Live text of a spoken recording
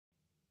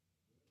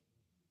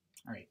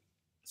All right,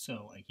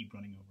 so I keep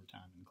running over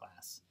time in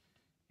class,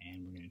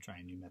 and we're going to try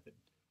a new method.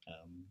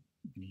 I'm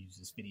going to use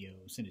this video,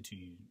 send it to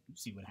you,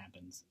 see what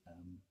happens.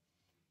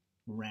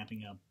 We're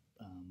wrapping up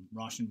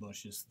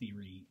Rauschenbusch's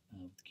theory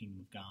of the kingdom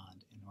of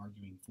God and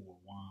arguing for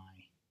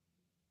why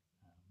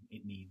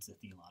it needs a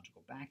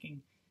theological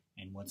backing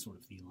and what sort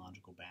of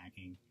theological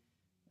backing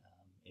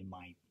it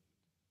might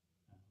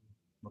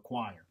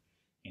require.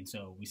 And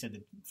so we said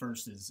that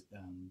first is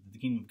the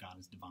kingdom of God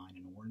is divine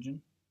in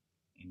origin,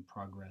 in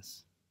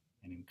progress,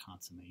 and in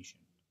consummation.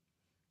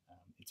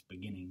 Its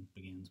beginning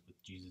begins with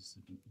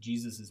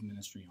Jesus's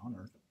ministry on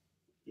earth,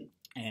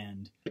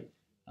 and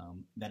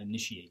that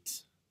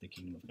initiates the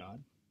kingdom of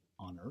God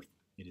on earth.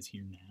 It is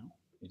here now.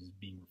 It is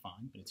being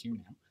refined, but it's here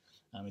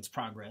now. Its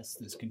progress,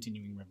 this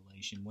continuing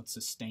revelation, what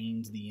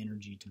sustains the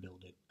energy to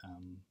build it.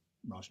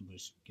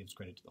 Rauschenbusch gives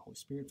credit to the Holy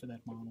Spirit for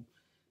that model,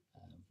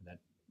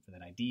 for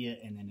that idea,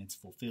 and then it's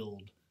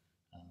fulfilled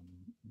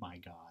by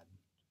God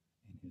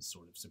and His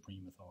sort of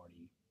supreme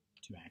authority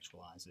to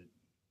actualize it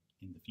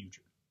in the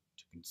future,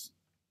 to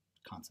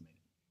consummate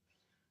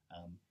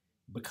it.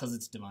 Because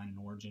it's divine in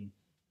origin,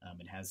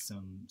 it has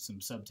some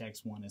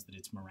subtext. One is that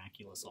it's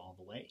miraculous all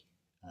the way.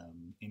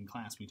 In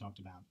class, we talked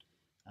about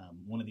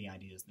one of the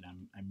ideas that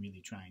I'm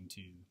really trying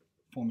to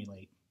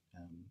formulate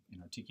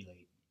and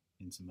articulate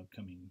in some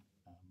upcoming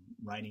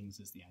writings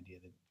is the idea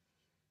that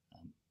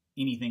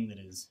anything that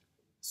is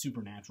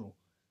supernatural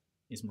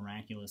is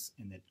miraculous,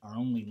 and that our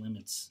only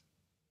limits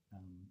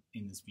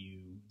in this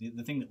view,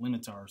 the thing that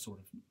limits our sort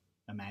of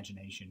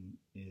imagination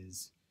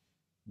is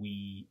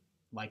we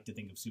like to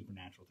think of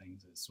supernatural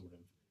things as sort of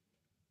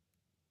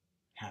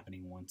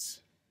happening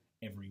once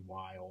every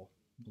while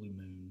blue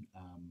moon.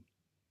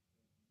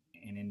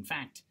 And in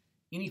fact,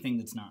 anything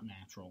that's not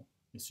natural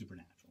is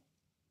supernatural.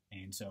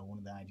 And so one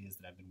of the ideas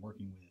that I've been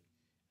working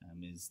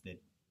with is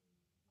that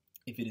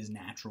if it is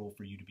natural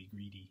for you to be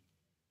greedy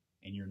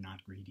and you're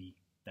not greedy,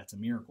 that's a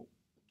miracle.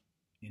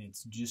 And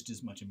it's just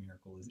as much a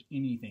miracle as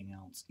anything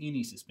else,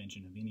 any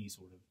suspension of any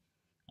sort of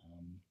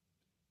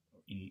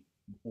any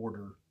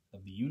order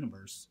of the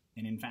universe.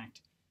 And in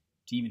fact,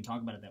 to even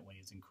talk about it that way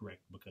is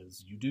incorrect,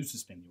 because you do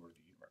suspend the order of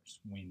the universe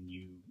when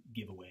you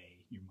give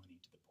away your money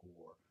to the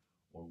poor,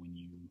 or when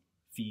you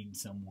feed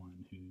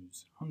someone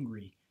who's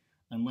hungry,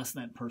 unless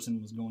that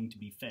person was going to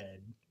be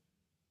fed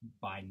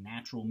by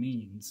natural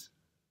means,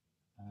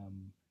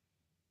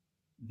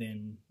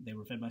 then they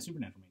were fed by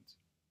supernatural means.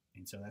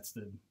 And so that's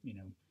the,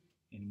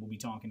 and we'll be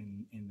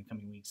talking in the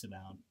coming weeks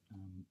about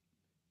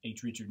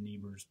H. Richard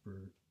Niebuhr's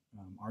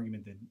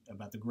argument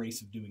about the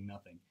grace of doing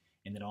nothing,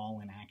 and that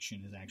all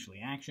inaction is actually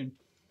action,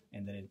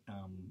 and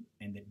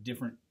that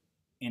different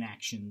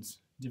inactions,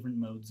 different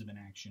modes of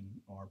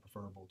inaction are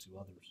preferable to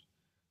others,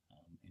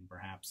 and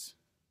perhaps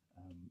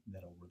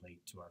that'll relate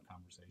to our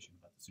conversation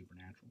about the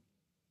supernatural.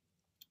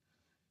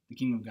 The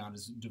kingdom of God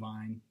is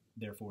divine,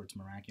 therefore it's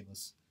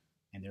miraculous,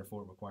 and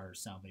therefore it requires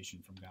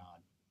salvation from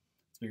God.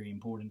 It's very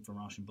important for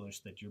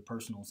Rauschenbusch that your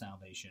personal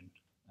salvation,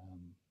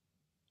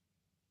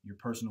 your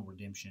personal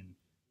redemption,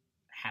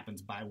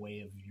 happens by way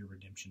of your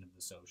redemption of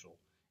the social,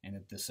 and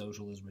that the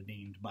social is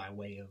redeemed by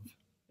way of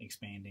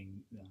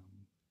expanding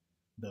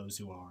those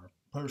who are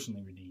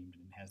personally redeemed,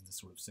 and has this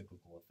sort of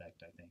cyclical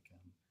effect, I think.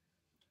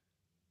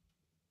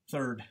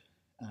 Third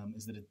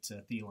is that it's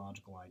a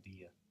theological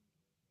idea,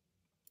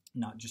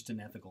 not just an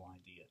ethical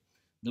idea.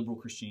 Liberal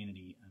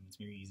Christianity, it's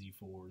very easy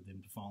for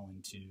them to fall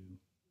into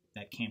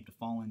that camp, to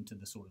fall into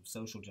the sort of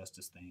social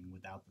justice thing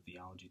without the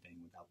theology thing,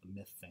 without the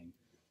myth thing.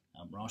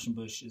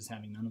 Rauschenbusch is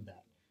having none of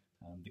that.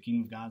 The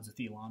kingdom of God is a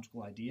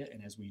theological idea,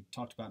 and as we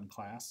talked about in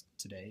class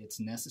today, it's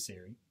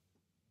necessary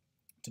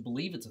to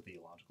believe it's a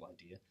theological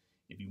idea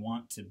if you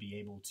want to be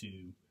able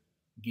to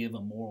give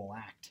a moral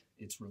act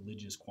its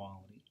religious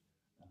quality.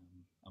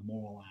 A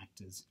moral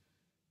act is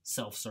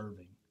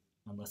self-serving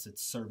unless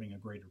it's serving a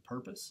greater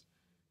purpose,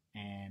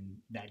 and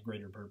that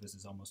greater purpose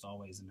is almost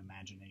always an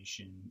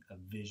imagination, a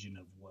vision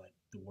of what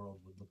the world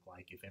would look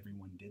like if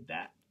everyone did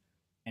that,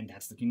 and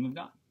that's the kingdom of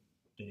God.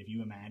 That if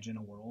you imagine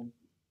a world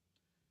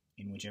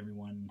in which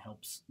everyone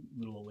helps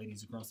little old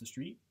ladies across the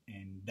street,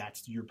 and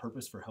that's your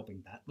purpose for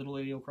helping that little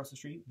lady across the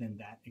street, then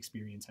that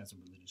experience has a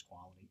religious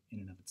quality in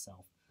and of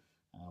itself.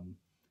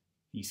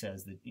 He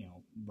says that,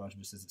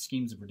 Rauschenbusch says that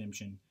schemes of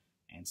redemption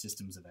and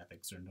systems of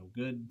ethics are no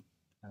good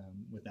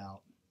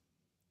without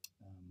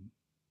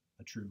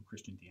a true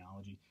Christian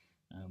theology.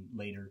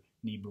 Later,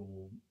 Niebuhr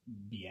will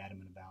be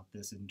adamant about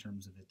this in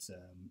terms of its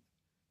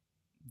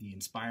the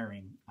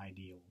inspiring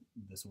ideal,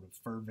 the sort of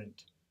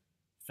fervent,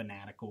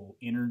 fanatical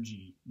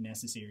energy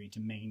necessary to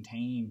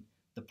maintain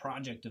the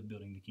project of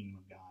building the kingdom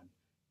of God.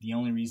 The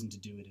only reason to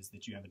do it is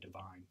that you have a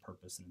divine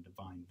purpose and a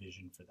divine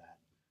vision for that.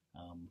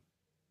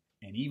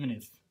 And even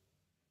if,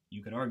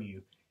 you could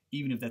argue,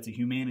 even if that's a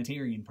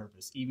humanitarian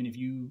purpose, even if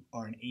you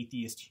are an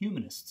atheist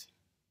humanist,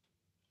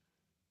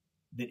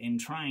 that in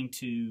trying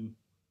to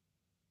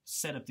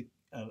set up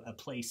a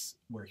place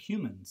where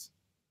humans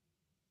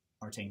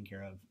are taken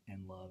care of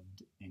and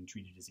loved and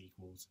treated as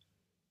equals,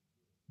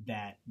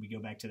 that we go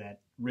back to that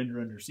render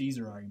under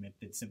Caesar argument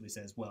that simply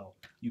says, well,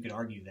 you could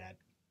argue that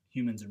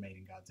humans are made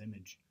in God's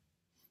image.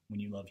 When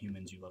you love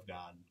humans, you love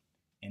God.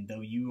 And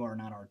though you are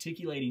not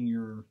articulating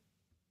your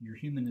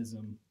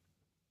humanism,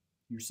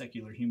 your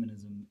secular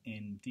humanism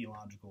in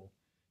theological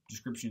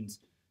descriptions,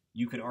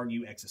 you could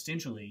argue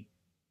existentially,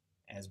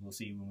 as we'll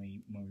see when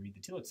we read the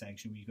Tillich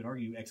section, you could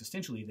argue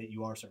existentially that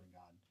you are serving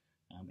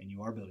God, and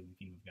you are building the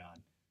kingdom of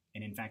God.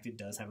 And in fact, it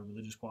does have a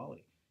religious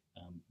quality,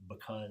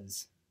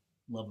 because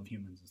love of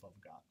humans is love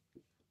of God.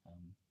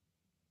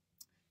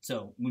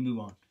 So we move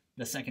on.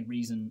 The second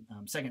reason,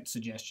 second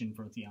suggestion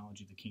for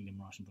theology of the kingdom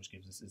Rauschenbusch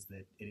gives us is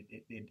that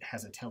it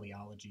has a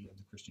teleology of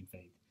the Christian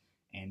faith.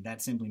 And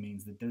that simply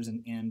means that there's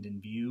an end in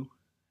view,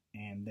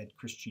 and that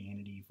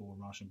Christianity for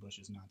Rauschenbusch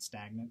is not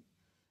stagnant.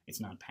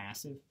 It's not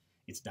passive.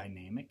 It's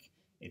dynamic.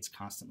 It's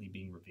constantly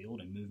being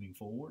revealed and moving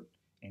forward.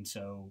 And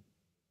so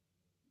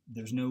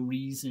there's no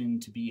reason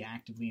to be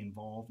actively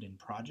involved in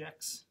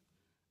projects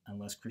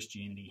unless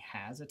Christianity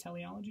has a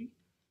teleology.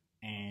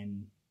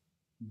 And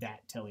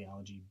that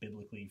teleology,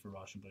 biblically, for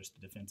Rauschenbusch,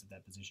 the defense of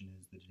that position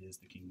is that it is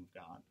the kingdom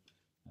of God.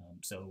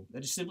 So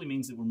that just simply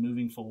means that we're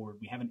moving forward.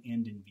 We have an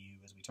end in view,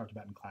 as we talked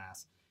about in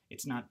class.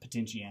 It's not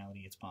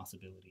potentiality, it's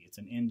possibility. It's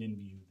an end in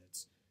view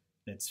that's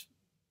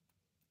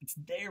it's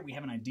there. We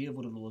have an idea of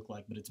what it'll look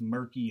like, but it's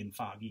murky and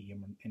foggy,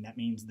 and that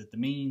means that the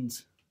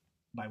means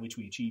by which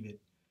we achieve it,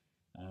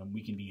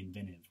 we can be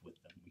inventive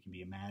with them. We can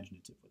be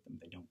imaginative with them.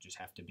 They don't just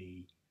have to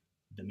be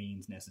the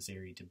means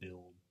necessary to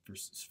build,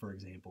 for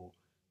example,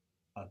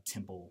 a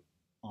temple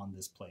on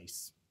this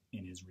place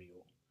in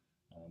Israel,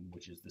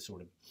 which is the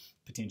sort of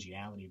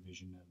potentiality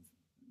vision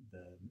of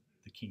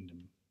the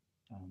kingdom.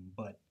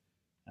 But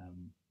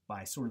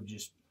by sort of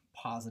just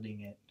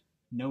positing it,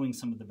 knowing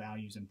some of the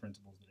values and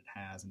principles that it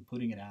has, and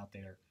putting it out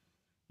there,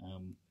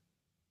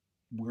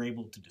 we're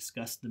able to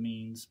discuss the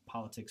means.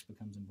 Politics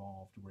becomes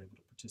involved. We're able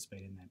to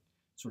participate in that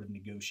sort of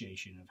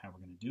negotiation of how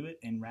we're going to do it,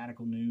 and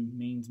radical new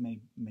means may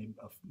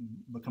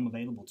become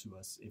available to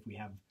us if we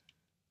have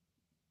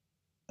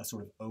a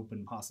sort of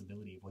open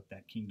possibility of what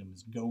that kingdom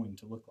is going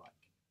to look like,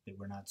 that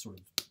we're not sort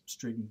of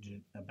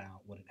stringent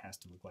about what it has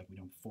to look like. We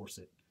don't force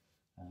it.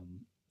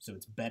 So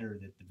it's better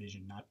that the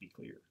vision not be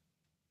clear,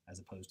 as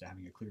opposed to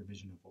having a clear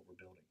vision of what we're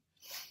building.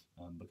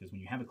 Because when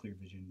you have a clear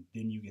vision,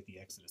 then you get the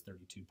Exodus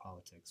 32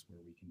 politics,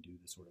 where we can do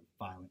the sort of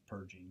violent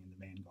purging, and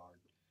the vanguard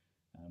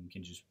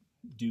can just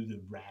do the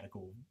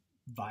radical,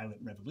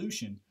 violent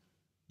revolution,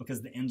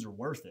 because the ends are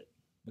worth it,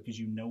 because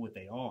you know what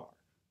they are.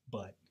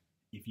 But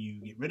if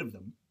you get rid of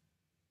them,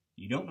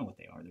 you don't know what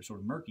they are. They're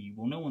sort of murky.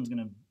 Well, no one's going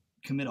to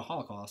commit a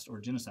Holocaust or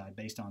a genocide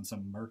based on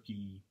some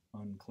murky,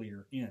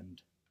 unclear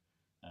end.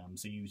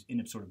 So you end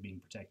up sort of being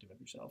protective of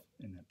yourself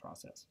in that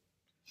process.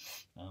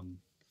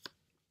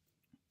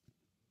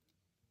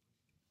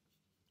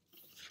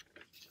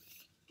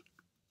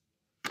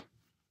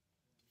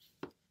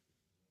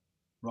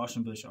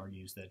 Rauschenbusch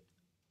argues that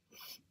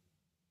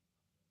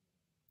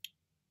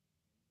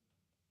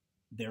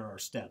there are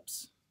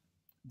steps.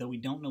 Though we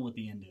don't know what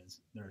the end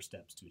is, there are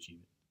steps to achieve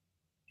it.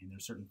 And there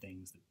are certain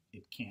things that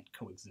it can't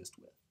coexist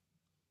with.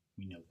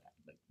 We know that.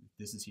 Like, if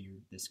this is here,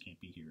 this can't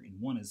be here. And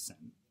one is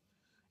sin.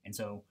 And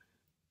so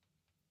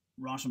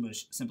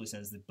Rauschenbusch simply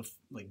says that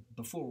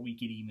before we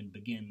could even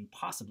begin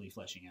possibly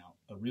fleshing out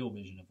a real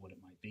vision of what it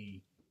might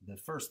be, the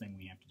first thing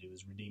we have to do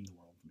is redeem the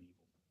world from evil.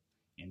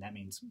 And that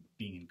means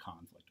being in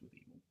conflict with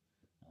evil,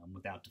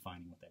 without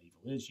defining what that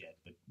evil is yet.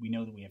 But we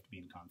know that we have to be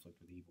in conflict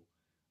with evil.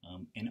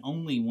 And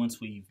only once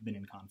we've been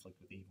in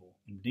conflict with evil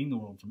and redeemed the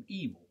world from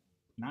evil,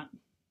 not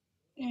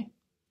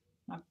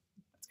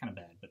that's kind of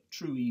bad, but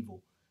true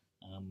evil,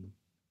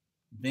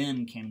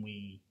 then can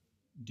we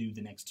do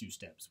the next two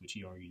steps, which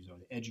he argues are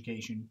the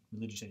education,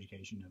 religious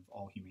education of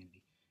all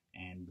humanity,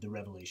 and the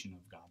revelation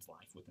of God's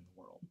life within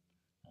the world.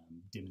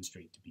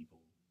 Demonstrate to people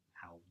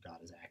how God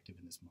is active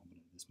in this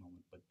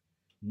moment, but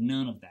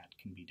none of that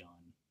can be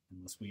done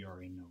unless we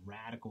are in a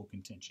radical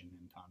contention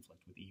and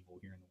conflict with evil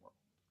here in the world.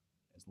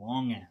 As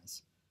long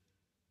as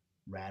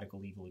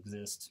radical evil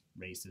exists,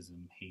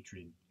 racism,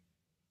 hatred,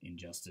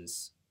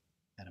 injustice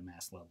at a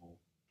mass level,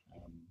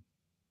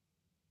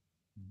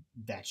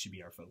 that should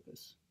be our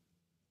focus.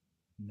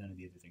 None of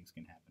the other things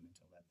can happen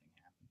until that thing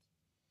happens.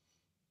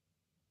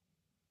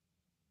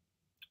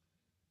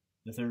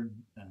 The third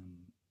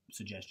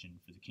suggestion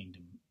for the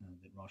kingdom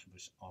that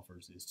Rauschenbusch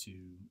offers is to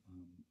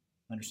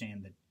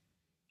understand that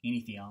any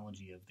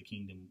theology of the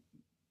kingdom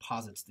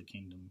posits the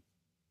kingdom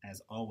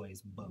as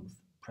always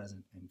both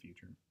present and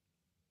future.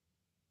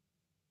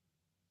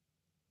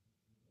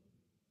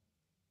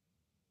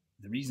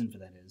 The reason for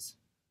that is,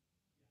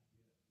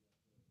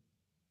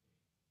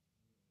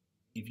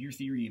 if your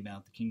theory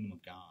about the kingdom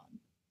of God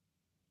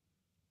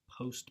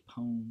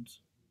postpones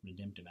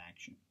redemptive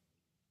action,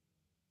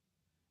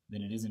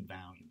 then it isn't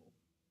valuable.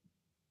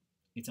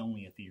 It's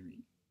only a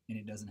theory, and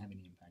it doesn't have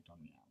any impact on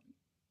reality.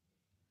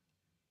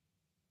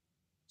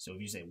 So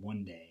if you say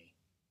one day,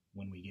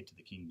 when we get to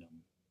the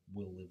kingdom,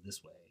 we'll live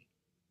this way,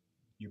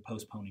 you're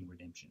postponing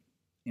redemption.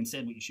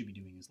 Instead, what you should be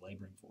doing is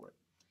laboring for it.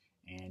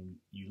 And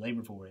you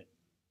labor for it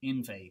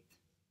in faith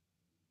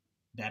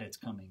that it's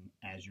coming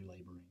as you're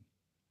laboring.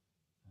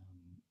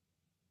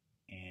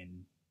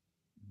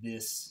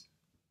 this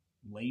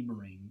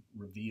laboring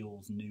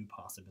reveals new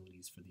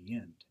possibilities for the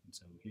end. And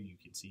so here you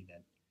can see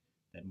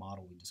that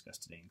model we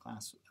discussed today in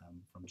class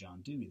from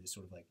John Dewey, this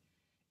sort of like,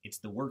 it's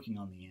the working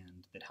on the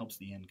end that helps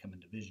the end come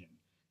into vision.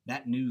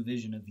 That new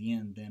vision of the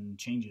end then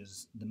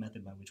changes the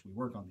method by which we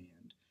work on the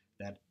end.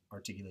 That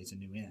articulates a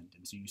new end.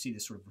 And so you see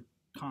this sort of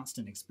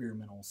constant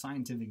experimental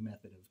scientific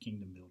method of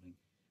kingdom building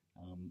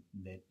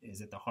that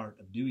is at the heart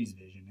of Dewey's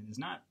vision and is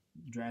not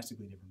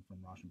drastically different from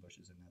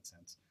Rauschenbusch's in that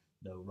sense,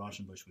 though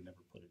Rauschenbusch would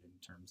never put it in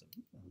terms of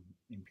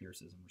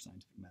empiricism or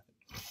scientific method.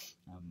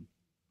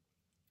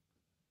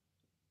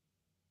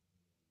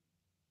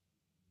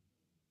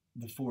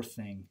 The fourth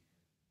thing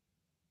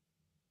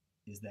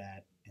is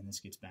that, and this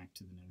gets back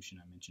to the notion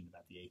I mentioned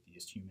about the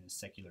atheist, humanist,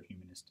 secular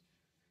humanist,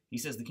 he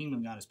says the kingdom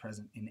of God is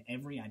present in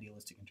every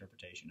idealistic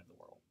interpretation of the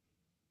world.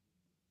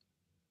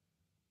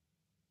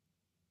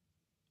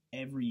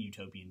 Every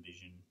utopian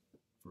vision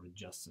for a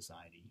just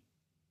society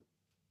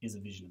is a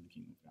vision of the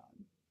kingdom of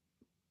God.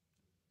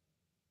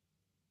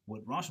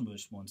 What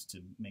Rauschenbusch wants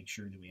to make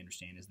sure that we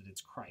understand is that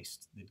it's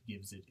Christ that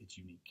gives it its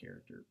unique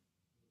character.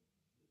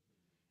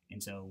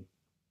 And so,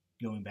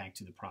 going back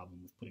to the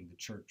problem with putting the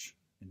church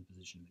in the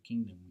position of the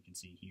kingdom, we can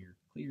see here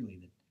clearly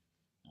that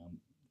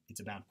it's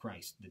about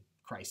Christ, that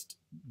Christ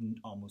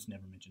almost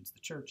never mentions the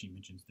church. He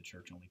mentions the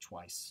church only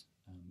twice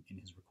in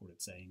his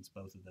recorded sayings.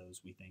 Both of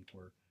those we think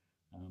were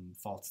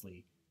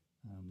falsely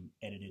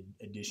edited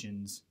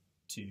additions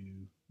to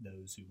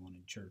those who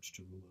wanted church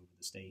to rule over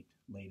the state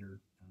later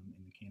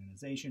in the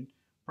canonization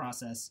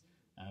process.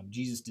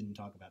 Jesus didn't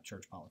talk about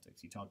church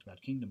politics. He talked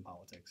about kingdom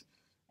politics.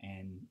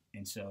 And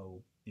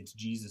so it's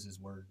Jesus'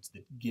 words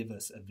that give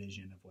us a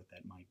vision of what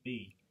that might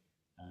be.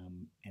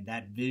 And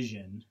that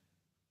vision,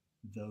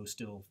 though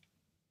still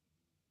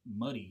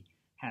muddy,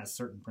 has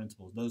certain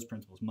principles. Those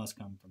principles must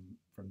come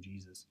from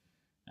Jesus.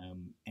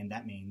 And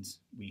that means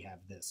we have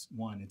this.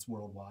 One, it's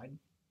worldwide.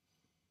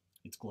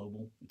 It's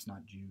global. It's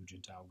not Jew,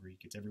 Gentile, Greek.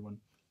 It's everyone.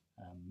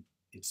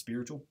 It's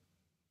spiritual.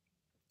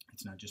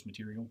 It's not just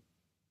material.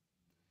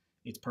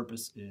 Its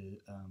purpose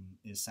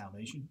is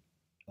salvation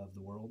of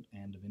the world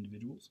and of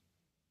individuals.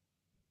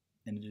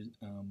 And it is,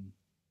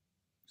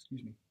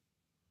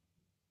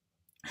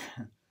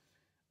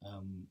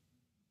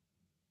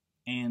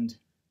 and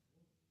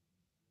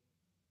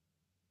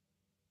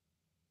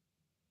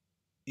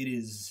it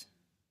is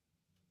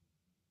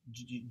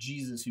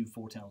Jesus who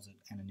foretells it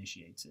and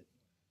initiates it.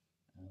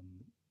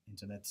 And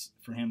so that's,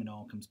 for him, it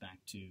all comes back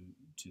to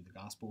the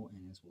gospel,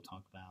 and as we'll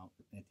talk about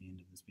at the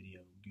end of this video,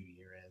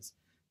 Gutierrez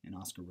and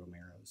Oscar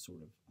Romero's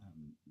sort of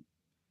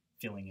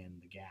filling in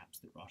the gaps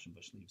that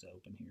Rauschenbusch leaves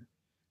open here.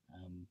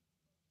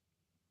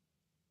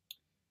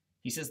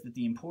 He says that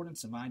the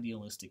importance of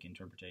idealistic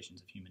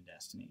interpretations of human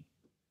destiny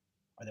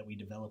are that we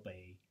develop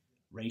a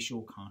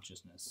racial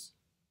consciousness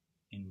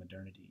in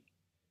modernity.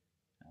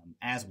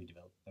 As we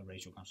develop a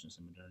racial consciousness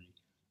in modernity,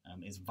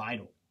 is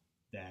vital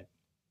that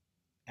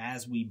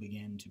as we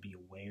begin to be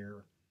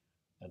aware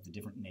of the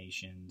different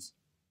nations,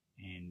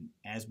 and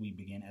as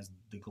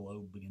the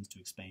globe begins to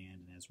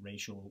expand, and as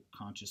racial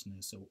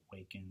consciousness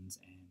awakens,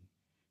 and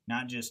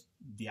not just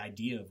the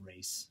idea of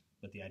race,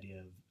 but the idea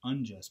of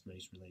unjust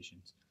race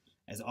relations,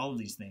 as all of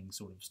these things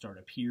sort of start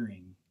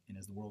appearing, and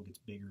as the world gets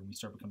bigger, and we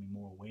start becoming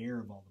more aware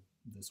of all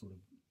the sort of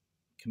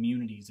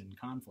communities in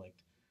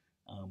conflict,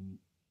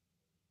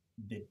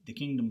 the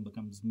kingdom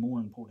becomes more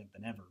important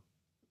than ever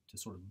to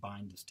sort of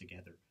bind us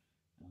together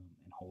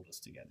and hold us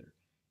together.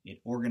 It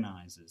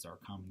organizes our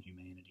common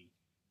humanity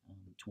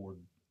toward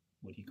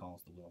what he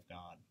calls the will of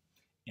God.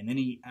 And then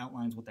he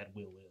outlines what that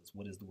will is.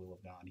 What is the will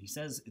of God? He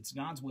says it's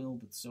God's will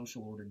that the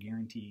social order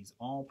guarantees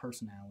all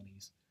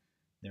personalities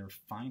their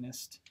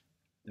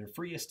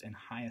freest and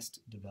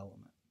highest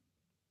development.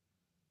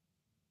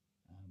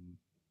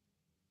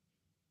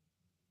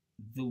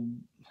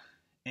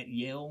 At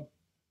Yale,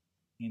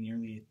 in the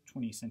early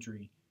 20th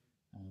century,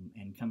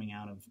 and coming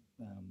out of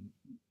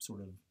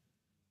sort of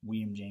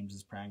William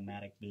James's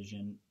pragmatic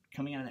vision,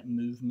 coming out of that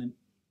movement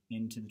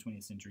into the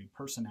 20th century,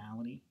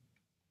 personality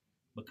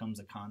becomes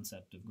a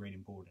concept of great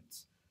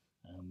importance.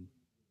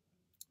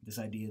 This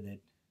idea that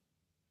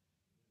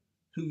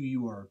who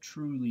you are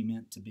truly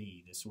meant to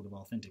be, this sort of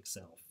authentic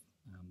self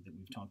that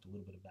we've talked a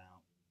little bit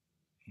about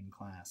in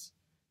class,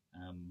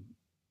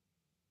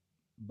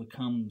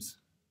 becomes,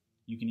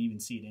 you can even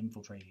see it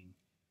infiltrating.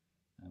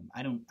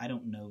 I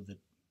don't know that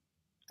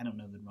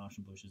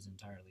Rauschenbusch is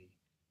entirely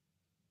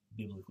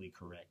biblically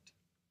correct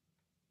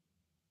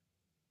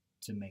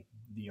to make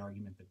the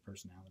argument that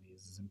personality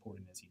is as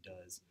important as he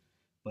does,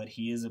 but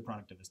he is a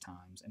product of his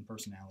times, and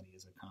personality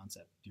is a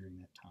concept during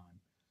that time.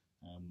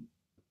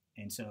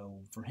 And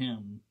so for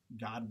him,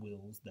 God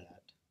wills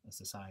that a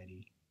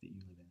society that you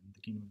live in,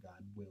 the kingdom of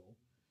God, will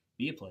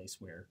be a place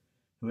where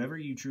whoever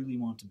you truly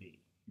want to be,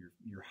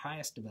 your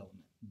highest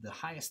development, the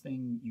highest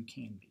thing you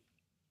can be,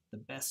 the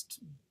best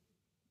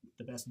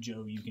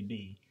Joe you can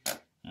be,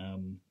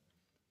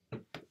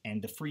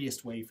 and the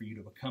freest way for you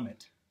to become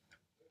it.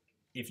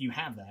 If you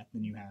have that,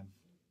 then you have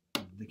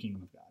the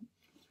kingdom of God.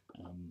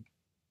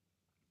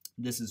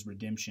 This is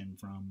redemption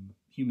from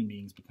human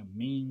beings become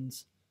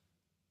means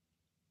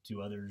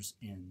to others'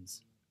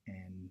 ends.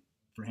 And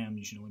for him,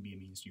 you should only be a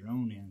means to your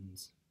own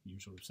ends. Your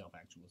sort of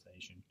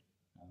self-actualization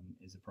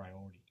is a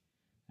priority.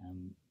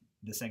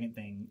 The second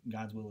thing,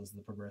 God's will is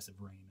the progressive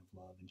reign of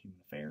love in human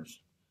affairs.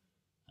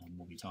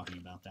 We'll be talking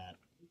about that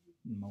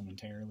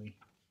momentarily.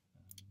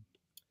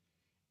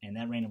 And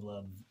that reign of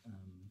love,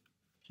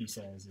 he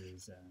says,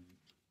 is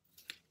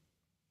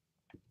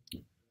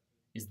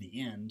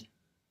the end,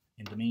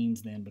 and the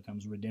means then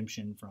becomes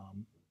redemption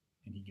from,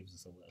 and he gives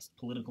us a list,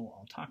 political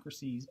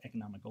autocracies,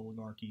 economic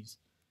oligarchies,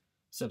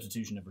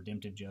 substitution of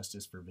redemptive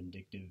justice for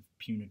vindictive,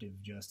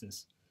 punitive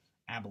justice,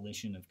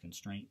 abolition of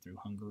constraint through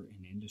hunger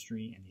and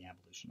industry, and the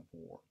abolition of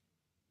war.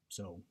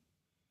 So,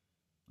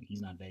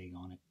 he's not vague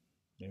on it.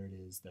 There it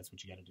is. That's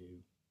what you got to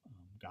do.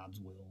 God's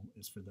will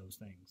is for those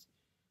things.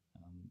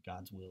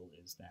 God's will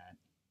is that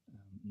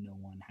no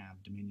one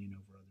have dominion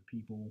over other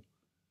people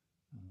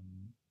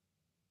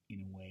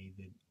in a way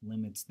that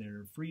limits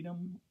their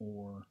freedom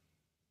or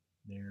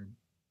their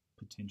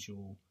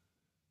potential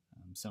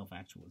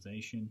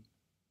self-actualization,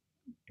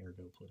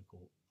 ergo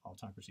political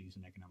autocracies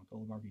and economic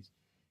oligarchies.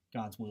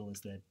 God's will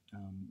is that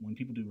when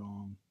people do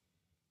wrong,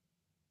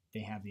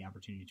 they have the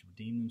opportunity to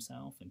redeem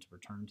themselves and to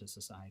return to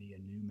society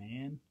a new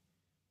man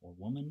or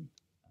woman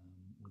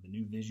with a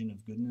new vision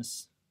of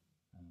goodness,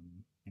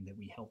 and that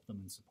we help them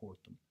and support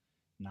them.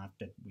 Not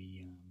that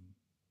we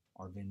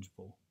are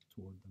vengeful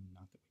toward them,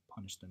 not that we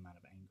punish them out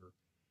of anger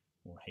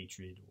or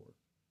hatred or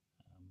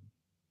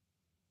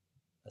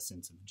a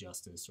sense of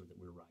justice or that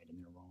we're right and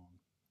they're wrong.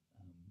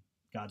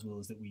 God's will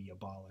is that we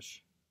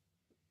abolish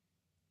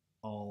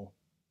all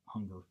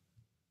hunger,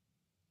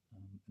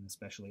 and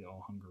especially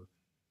all hunger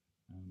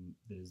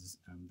that is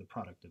the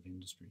product of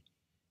industry,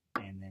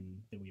 and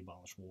then that we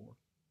abolish war.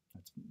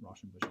 That's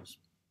Rauschenbusch's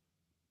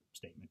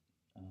statement,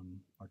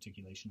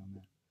 articulation on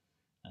that.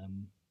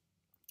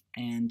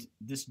 And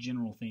this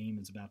general theme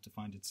is about to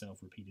find itself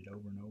repeated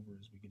over and over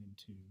as we get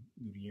into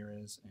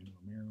Gutierrez and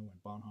Romero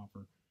and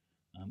Bonhoeffer,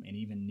 and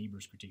even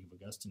Niebuhr's critique of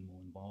Augustine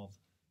will involve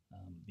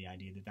the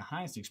idea that the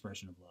highest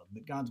expression of love,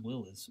 that God's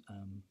will is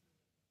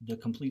the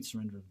complete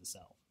surrender of the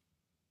self.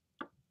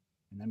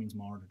 And that means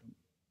martyrdom.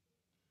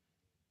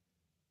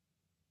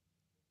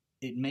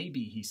 It may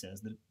be, he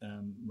says, that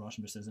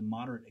Rauschenbusch says, a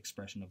moderate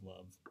expression of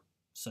love,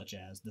 such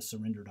as the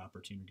surrendered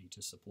opportunity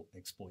to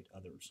exploit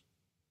others,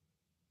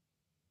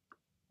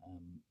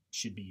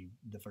 should be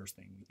the first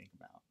thing we think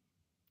about.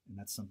 And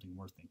that's something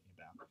worth thinking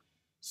about.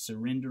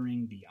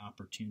 Surrendering the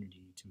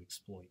opportunity to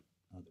exploit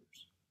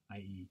others,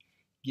 i.e.,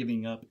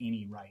 giving up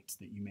any rights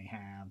that you may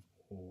have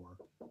or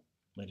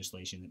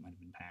legislation that might have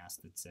been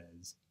passed that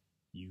says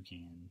you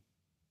can,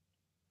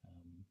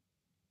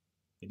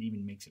 that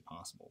even makes it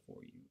possible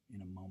for you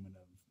in a moment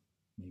of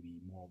maybe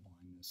moral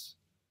blindness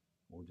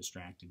or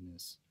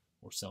distractedness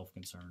or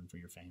self-concern for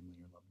your family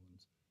or loved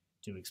ones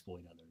to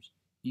exploit others.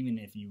 Even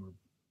if you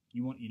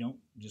don't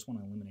just want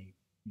to eliminate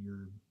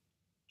your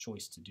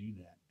choice to do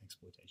that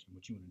exploitation.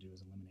 What you want to do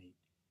is eliminate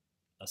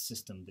a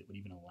system that would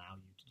even allow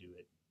you to do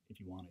it if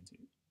you wanted to.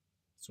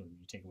 Sort of,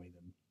 you take away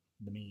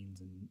the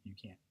means and you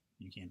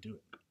can't do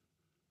it.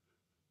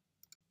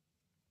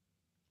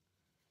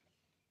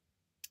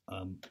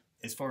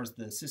 As far as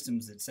the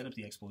systems that set up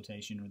the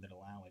exploitation or that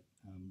allow it,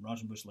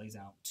 Rauschenbusch lays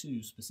out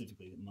two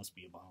specifically that must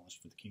be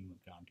abolished for the kingdom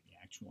of God to be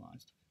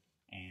actualized.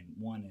 And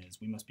one is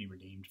we must be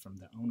redeemed from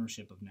the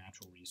ownership of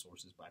natural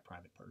resources by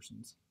private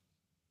persons.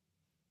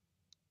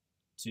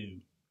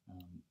 Two,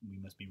 we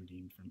must be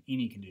redeemed from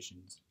any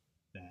conditions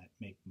that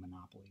make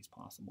monopolies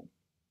possible.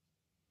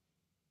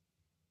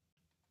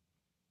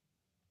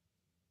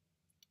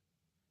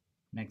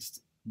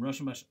 Next,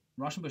 Rauschenbusch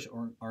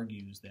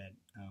argues that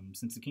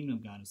since the kingdom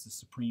of God is the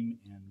supreme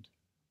end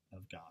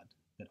of God,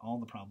 that all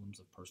the problems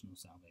of personal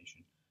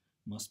salvation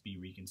must be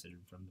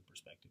reconsidered from the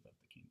perspective of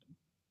the kingdom.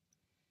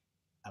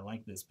 I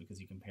like this because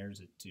he compares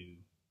it to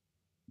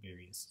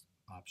various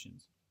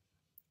options.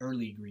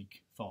 Early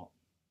Greek thought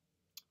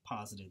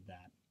posited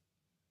that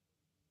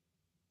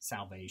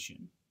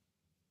salvation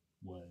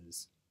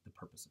was the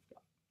purpose of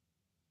God.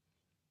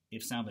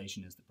 If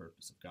salvation is the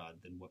purpose of God,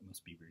 then what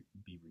must be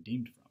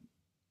redeemed from?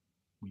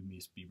 We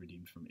must be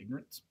redeemed from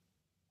ignorance,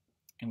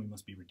 and we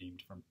must be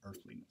redeemed from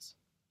earthliness.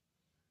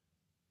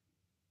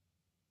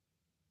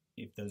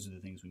 If those are the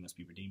things we must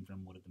be redeemed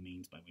from, what are the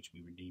means by which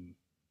we redeem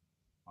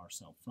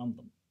ourselves from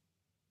them?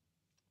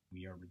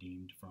 We are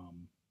redeemed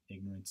from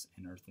ignorance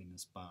and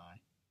earthliness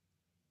by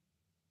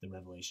the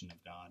revelation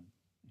of God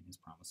and his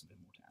promise of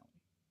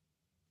immortality.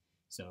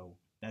 So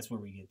that's where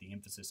we get the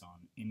emphasis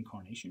on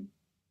incarnation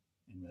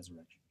and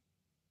resurrection.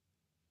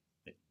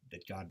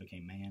 That God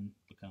became man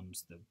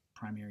becomes the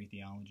primary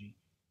theology,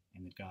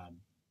 and that God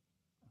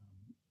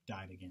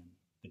died again,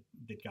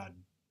 that God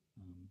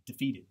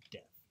defeated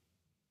death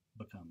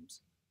becomes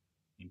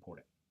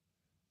important.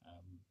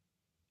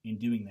 In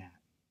doing that,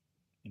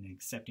 and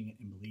accepting it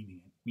and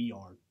believing it, we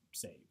are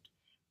saved.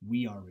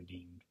 We are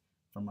redeemed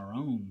from our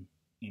own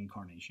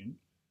incarnation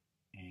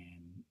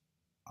and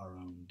our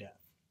own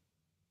death.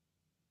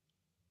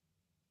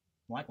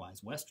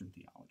 Likewise, Western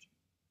theology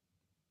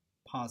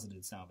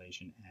posited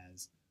salvation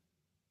as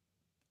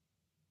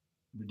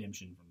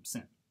redemption from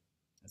sin,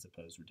 as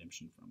opposed to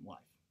redemption from life.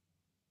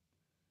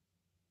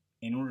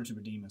 In order to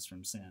redeem us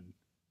from sin,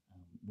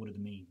 what are the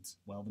means?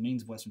 Well, the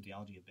means of Western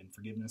theology have been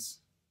forgiveness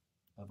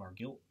of our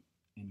guilt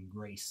and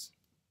grace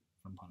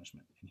from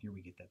punishment. And here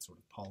we get that sort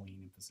of Pauline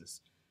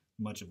emphasis,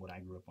 much of what I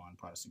grew up on,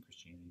 Protestant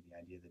Christianity, the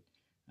idea that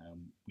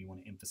we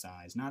want to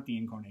emphasize not the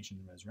incarnation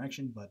and the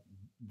resurrection, but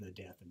the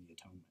death and the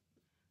atonement.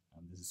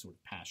 This is sort of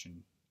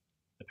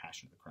the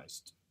passion of the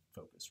Christ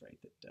focus, right?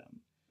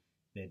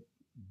 That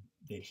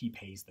he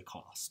pays the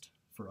cost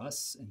for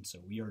us, and so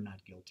we are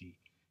not guilty,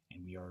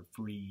 and we are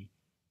free,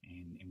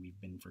 and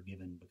we've been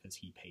forgiven because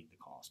he paid the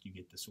cost. You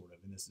get the sort of,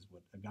 and this is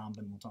what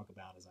Agamben will talk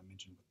about, as I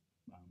mentioned,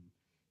 with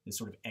this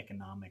sort of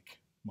economic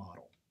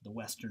model. The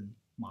Western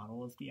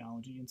model of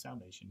theology and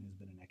salvation has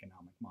been an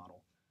economic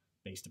model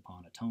based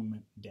upon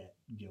atonement, debt,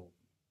 guilt,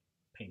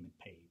 payment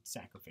paid,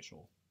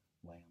 sacrificial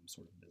lamb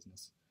sort of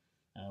business.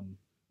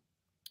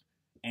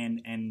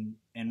 And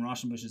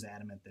Rauschenbusch is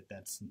adamant that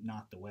that's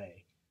not the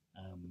way.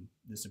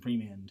 The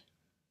supreme end,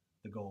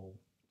 the goal,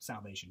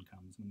 salvation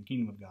comes when the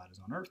kingdom of God is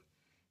on earth.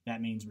 That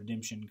means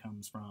redemption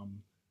comes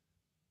from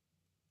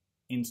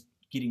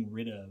getting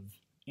rid of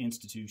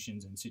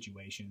institutions and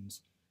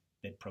situations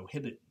that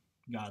prohibit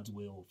God's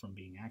will from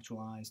being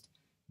actualized.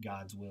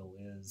 God's will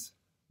is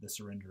the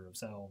surrender of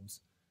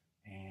selves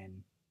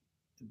and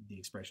the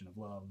expression of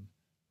love.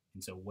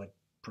 And so what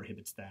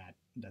prohibits that?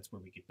 That's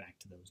where we get back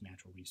to those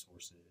natural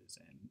resources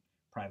and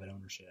private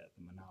ownership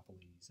and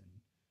monopolies and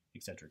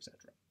et cetera, et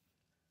cetera.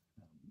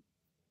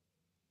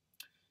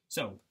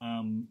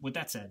 With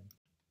that said,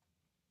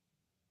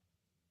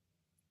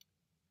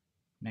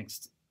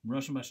 next,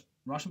 Rauschenbusch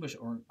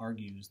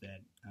argues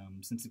that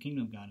since the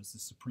kingdom of God is the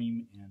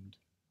supreme end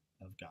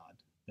of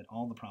God, that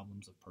all the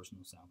problems of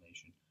personal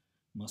salvation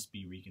must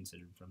be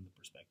reconsidered from the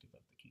perspective of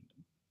the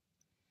kingdom.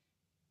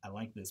 I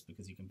like this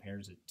because he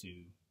compares it to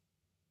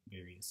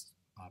various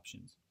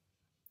options.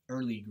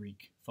 Early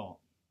Greek thought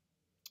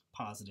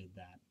posited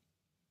that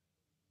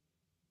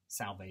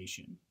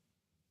salvation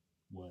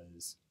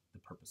was the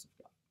purpose of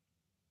God.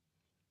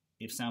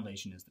 If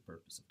salvation is the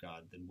purpose of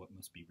God, then what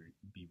must be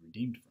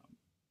redeemed from?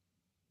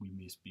 We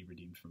must be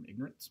redeemed from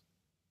ignorance,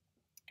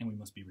 and we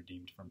must be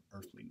redeemed from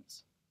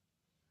earthliness.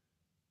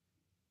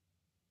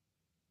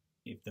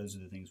 If those are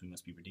the things we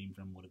must be redeemed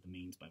from, what are the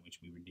means by which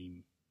we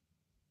redeem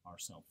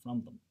ourselves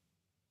from them?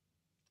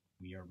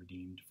 We are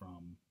redeemed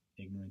from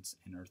ignorance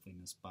and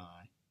earthliness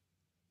by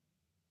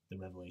the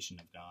revelation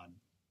of God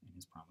and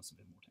his promise of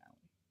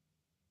immortality.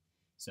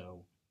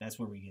 So that's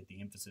where we get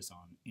the emphasis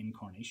on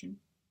incarnation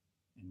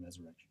and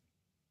resurrection.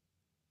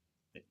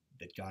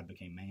 That God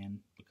became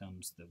man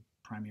becomes the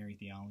primary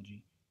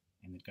theology,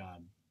 and that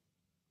God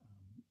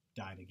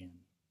died again,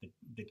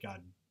 that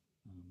God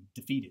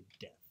defeated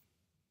death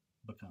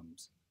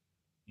becomes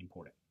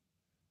important.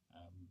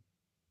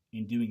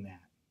 In doing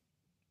that,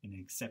 and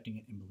accepting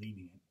it and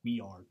believing it, we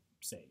are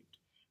saved.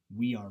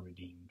 We are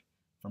redeemed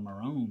from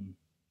our own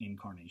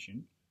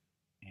incarnation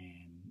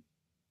and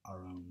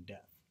our own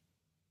death.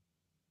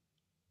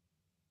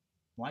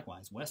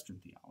 Likewise, Western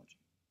theology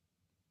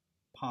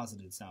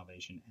posited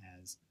salvation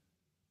as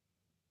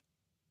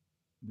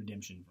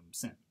redemption from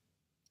sin,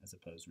 as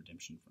opposed to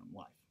redemption from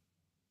life.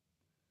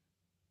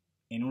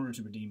 In order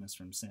to redeem us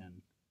from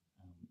sin,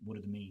 what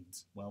are the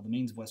means? Well, the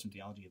means of Western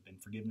theology have been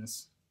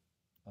forgiveness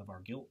of our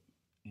guilt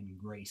and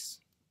grace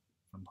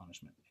from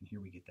punishment. And here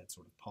we get that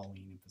sort of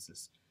Pauline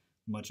emphasis,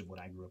 much of what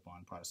I grew up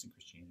on, Protestant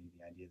Christianity,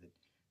 the idea that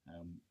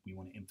we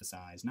want to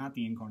emphasize not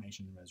the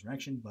incarnation and the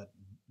resurrection, but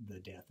the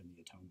death and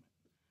the atonement.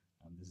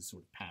 This is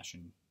sort of the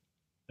passion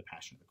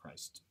of the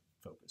Christ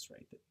focus,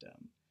 right?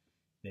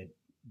 That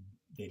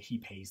he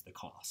pays the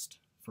cost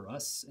for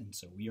us, and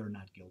so we are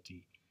not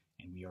guilty,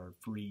 and we are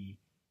free,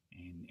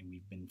 and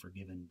we've been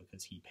forgiven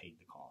because he paid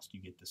the cost.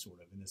 You get the sort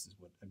of, and this is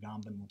what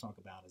Agamben will talk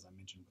about, as I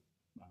mentioned,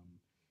 with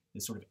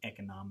this sort of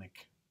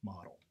economic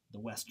model. The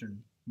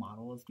Western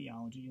model of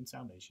theology and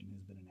salvation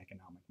has been an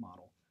economic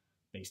model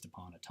based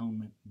upon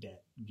atonement,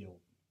 debt,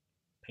 guilt,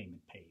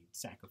 payment paid,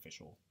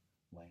 sacrificial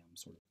lamb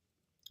sort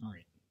of. All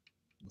right,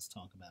 let's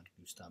talk about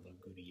Gustavo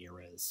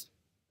Gutierrez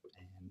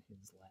and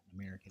his Latin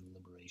American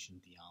liberation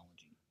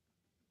theology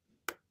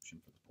for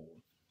the poor.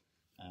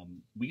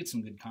 We get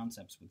some good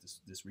concepts with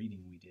this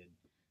reading we did,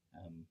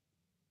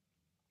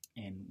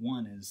 and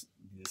one is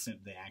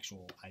the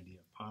actual idea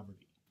of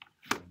poverty.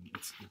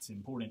 It's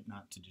important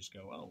not to just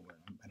go, oh, well,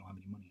 I don't have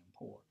any money, I'm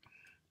poor.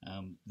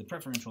 The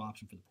preferential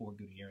option for the poor,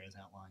 Gutierrez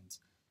outlines,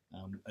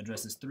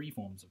 addresses three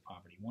forms of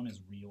poverty. One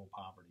is real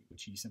poverty,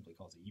 which he simply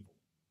calls evil.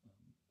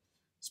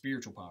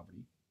 Spiritual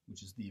poverty,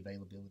 which is the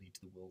availability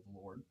to the will of the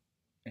Lord,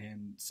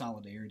 and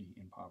solidarity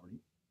in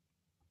poverty,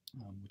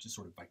 which is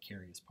sort of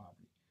vicarious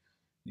poverty.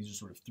 These are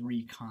sort of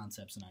three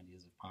concepts and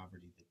ideas of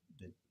poverty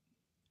that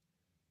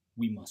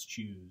we must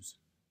choose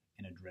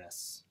and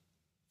address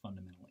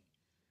fundamentally.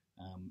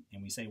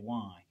 And we say,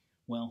 why?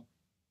 Well,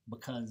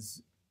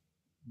 because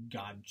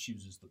God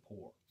chooses the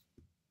poor.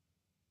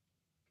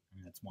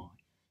 And that's why.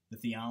 the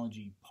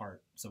theology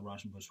part. So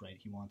Rauschenbusch, right?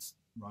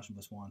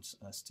 Rauschenbusch wants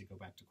us to go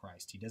back to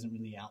Christ. He doesn't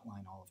really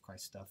outline all of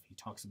Christ's stuff. He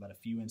talks about a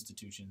few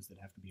institutions that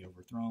have to be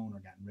overthrown or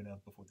gotten rid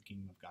of before the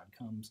kingdom of God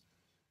comes,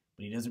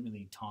 but he doesn't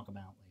really talk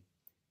about like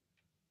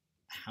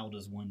how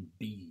does one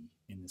be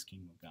in this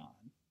kingdom of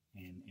God,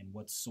 and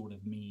what sort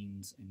of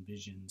means and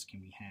visions can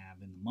we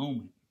have in the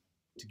moment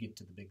to get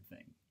to the big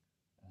thing.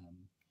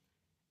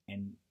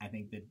 And I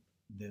think that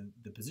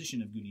the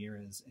position of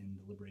Gutierrez and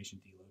the liberation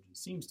theologians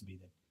seems to be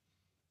that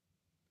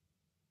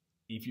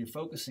if you're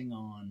focusing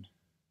on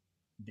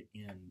the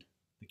end,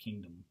 the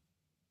kingdom,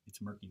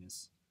 its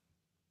murkiness,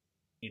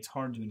 it's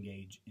hard to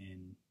engage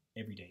in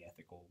everyday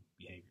ethical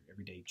behavior.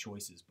 Everyday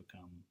choices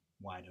become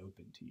wide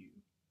open to you.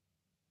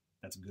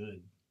 That's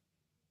good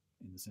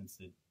in the sense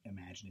that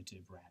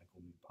imaginative,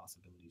 radical new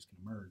possibilities can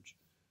emerge.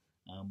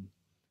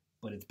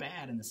 But it's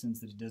bad in the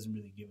sense that it doesn't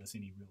really give us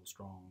any real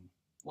strong,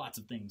 lots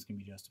of things can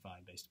be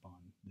justified based upon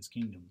this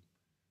kingdom.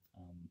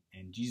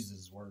 And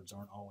Jesus' words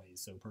aren't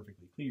always so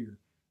perfectly clear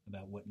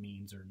about what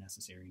means are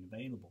necessary and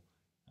available.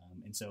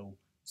 And so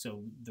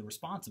the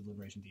response of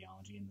liberation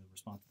theology and the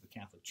response of the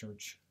Catholic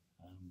Church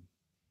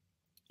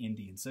in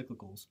the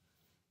encyclicals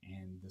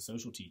and the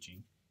social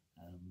teaching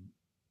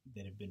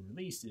that have been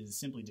released is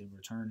simply to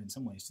return in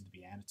some ways to the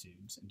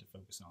Beatitudes and to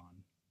focus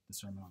on the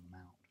Sermon on the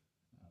Mount.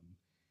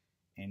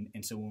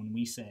 And so when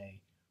we say,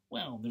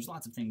 well, there's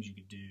lots of things you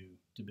could do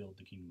to build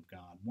the kingdom of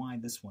God, why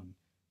this one?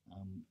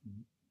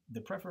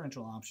 The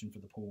preferential option for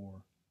the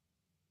poor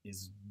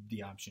is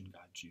the option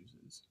God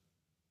chooses.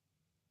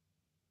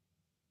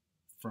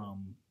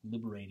 From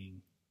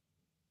liberating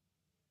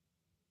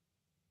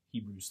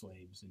Hebrew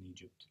slaves in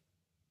Egypt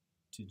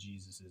to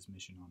Jesus'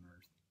 mission on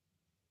earth,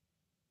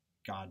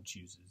 God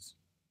chooses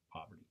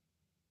poverty.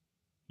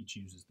 He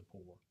chooses the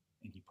poor,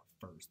 and he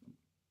prefers them.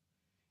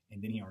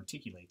 And then he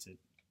articulates it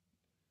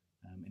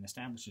and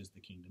establishes the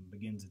kingdom,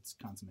 begins its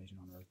consummation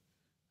on earth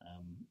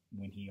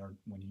when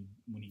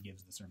he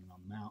gives the Sermon on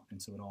the Mount.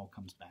 And so it all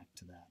comes back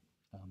to that.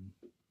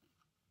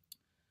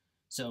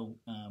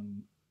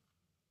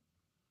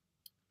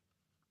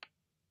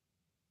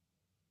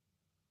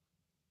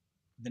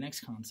 The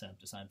next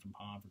concept, aside from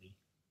poverty,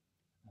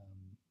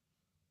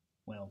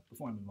 well,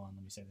 before I move on,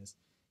 let me say this.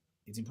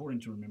 It's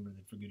important to remember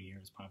that for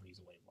Gutierrez, poverty is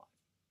a way of life.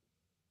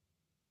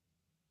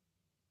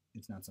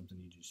 It's not something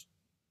you just...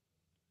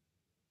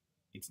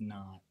 It's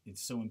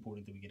so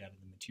important that we get out of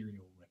the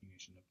material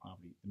recognition of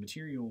poverty.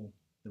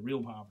 The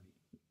real poverty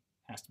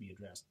has to be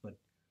addressed, but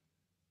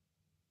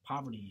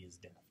poverty is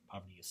death.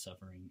 Poverty is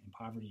suffering, and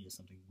poverty is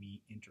something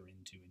we enter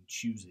into and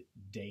choose it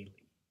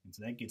daily. And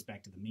so that gets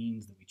back to the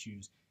means that we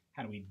choose.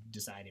 How do we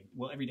decide it?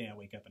 Well, every day I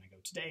wake up and I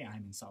go, today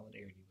I'm in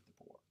solidarity with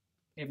the poor.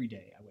 Every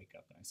day I wake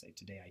up and I say,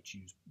 today I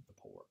choose the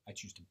poor. I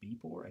choose to be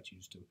poor. I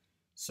choose to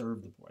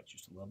serve the poor. I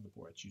choose to love the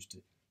poor. I choose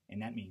to,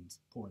 and that means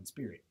poor in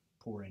spirit,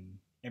 poor in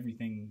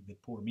everything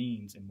that poor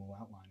means, and we'll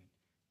outline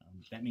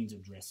it. That means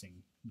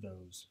addressing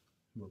those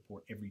who are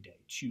poor every day,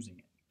 choosing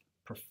it,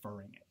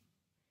 preferring it,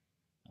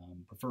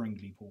 preferring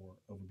to be poor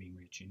over being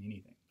rich in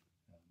anything.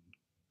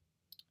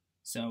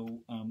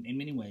 In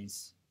many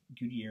ways,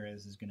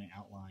 Gutierrez is going to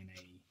outline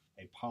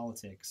a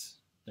politics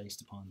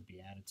based upon the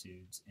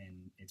Beatitudes,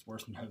 and it's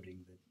worth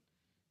noting that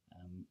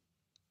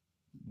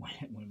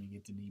when we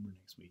get to Niebuhr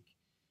next week,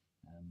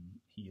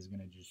 he is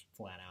going to just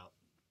flat out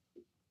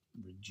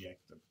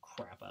reject the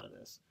crap out of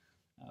this.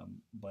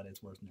 But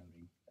it's worth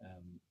noting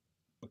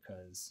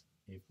because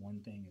if one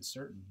thing is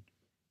certain,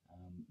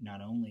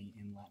 not only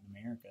in Latin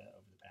America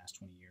over the past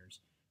 20 years,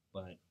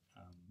 but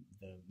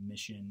the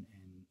mission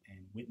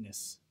and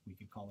witness, we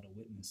could call it a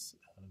witness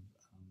of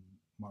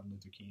Martin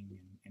Luther King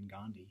and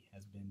Gandhi,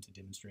 has been to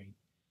demonstrate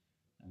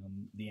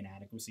the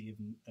inadequacy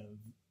of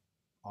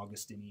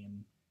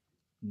Augustinian,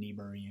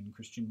 Niebuhrian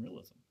Christian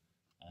realism,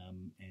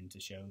 and to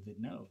show that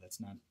no, that's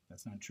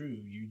not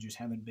true. You just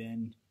haven't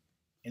been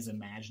as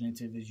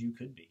imaginative as you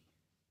could be,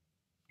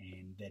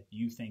 and that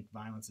you think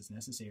violence is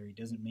necessary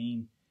doesn't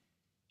mean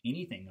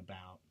anything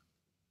about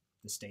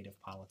the state of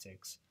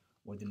politics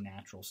or the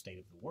natural state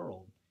of the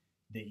world.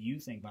 That you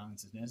think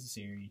violence is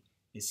necessary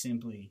is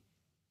simply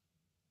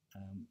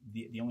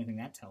the only thing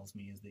that tells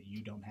me is that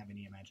you don't have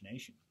any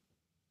imagination,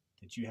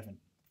 that you haven't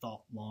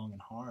thought long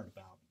and hard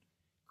about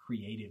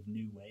creative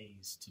new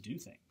ways to do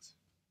things,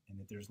 and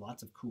that there's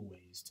lots of cool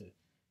ways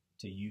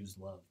to use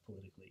love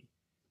politically,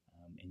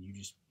 and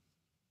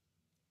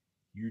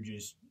you're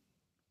just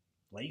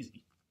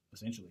lazy,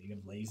 essentially. You're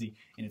lazy.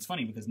 And it's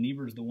funny because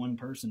Niebuhr is the one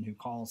person who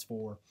calls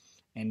for,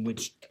 and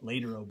which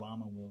later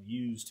Obama will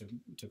use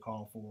to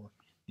call for,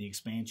 the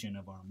expansion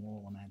of our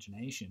moral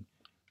imagination.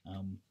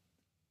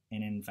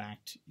 And in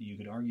fact, you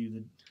could argue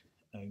that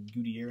a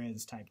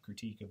Gutierrez type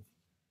critique of,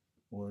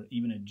 or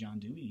even a John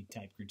Dewey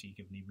type critique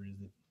of Niebuhr, is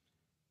that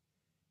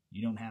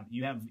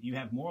you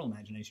have moral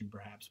imagination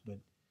perhaps, but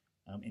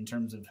in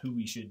terms of who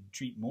we should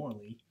treat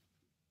morally,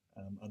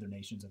 other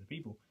nations, other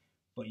people,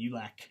 but you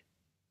lack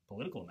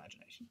political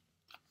imagination,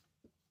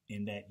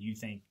 in that you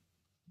think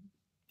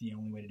the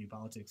only way to do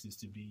politics is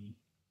to be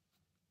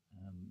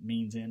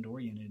means end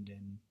oriented,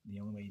 and the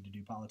only way to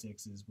do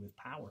politics is with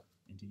power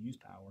and to use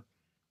power,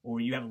 or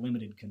you have a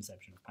limited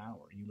conception of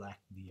power. You lack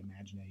the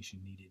imagination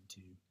needed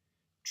to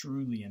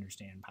truly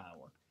understand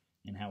power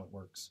and how it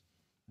works.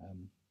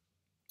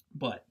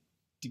 But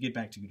to get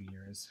back to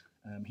Gutierrez,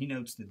 he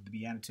notes that the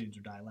Beatitudes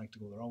are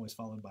dialectical. They're always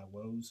followed by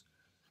woes,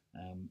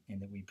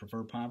 and that we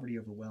prefer poverty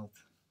over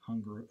wealth,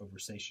 hunger over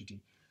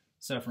satiety,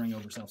 suffering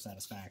over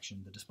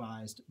self-satisfaction, the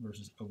despised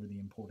versus over the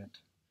important,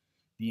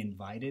 the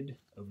invited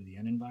over the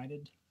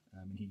uninvited.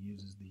 And he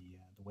uses the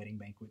wedding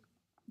banquet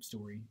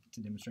story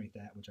to demonstrate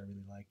that, which I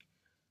really like.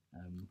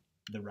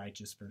 The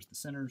righteous versus the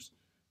sinners,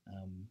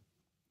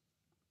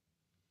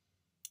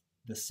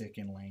 the sick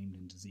and lamed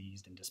and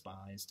diseased and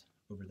despised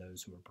over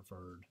those who are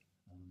preferred.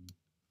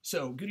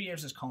 So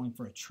Gutierrez is calling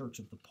for a church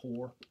of the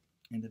poor,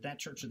 and that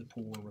church of the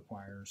poor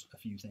requires a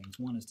few things.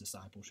 One is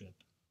discipleship.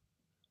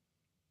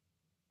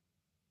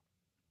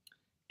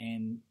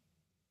 And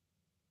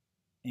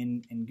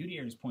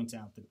Gutierrez points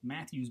out that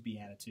Matthew's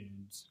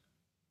Beatitudes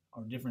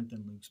are different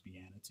than Luke's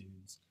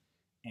Beatitudes.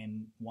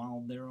 And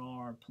while there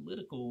are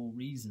political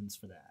reasons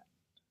for that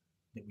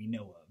we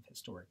know of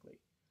historically,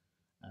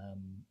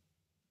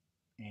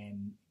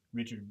 and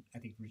Richard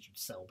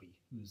Selby,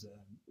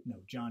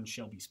 John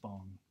Shelby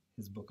Spong,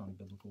 his book on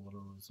biblical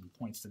literalism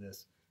points to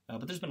this.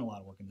 But there's been a lot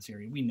of work in this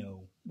area. We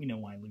know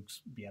why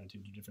Luke's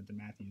Beatitudes are different than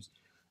Matthew's.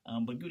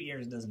 But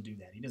Gutierrez doesn't do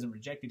that. He doesn't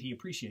reject it. He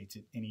appreciates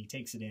it, and he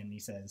takes it in, and he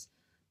says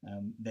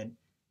that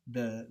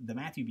the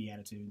Matthew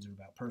Beatitudes are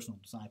about personal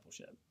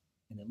discipleship,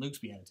 and that Luke's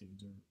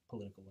Beatitudes are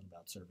political and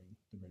about serving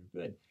the greater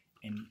good.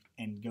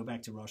 And go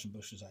back to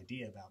Rauschenbusch's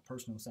idea about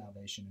personal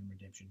salvation and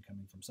redemption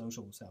coming from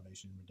social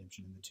salvation and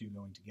redemption, and the two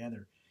going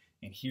together.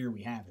 And here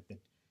we have it, that,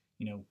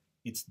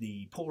 it's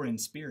the poor in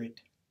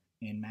spirit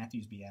in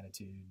Matthew's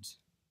Beatitudes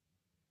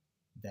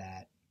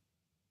that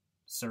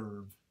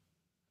serve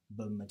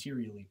the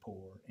materially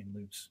poor in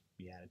Luke's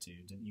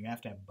Beatitudes, and you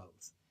have to have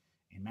both.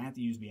 And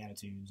Matthew's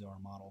Beatitudes are a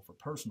model for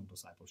personal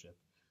discipleship.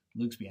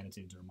 Luke's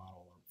Beatitudes are a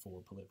model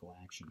for political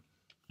action,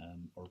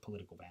 or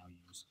political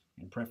values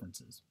and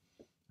preferences.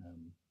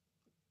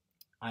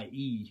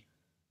 I.e.,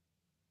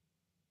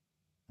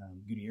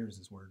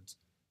 Gutierrez's words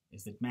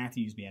is that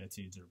Matthew's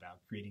Beatitudes are about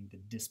creating the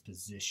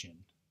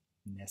disposition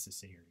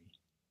necessary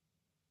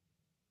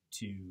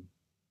to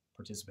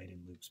participate in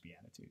Luke's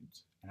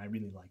Beatitudes. And I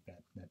really like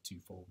that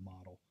twofold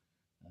model.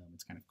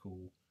 It's kind of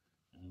cool.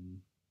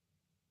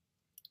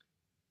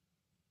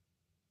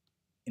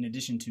 In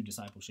addition to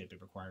discipleship,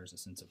 it requires a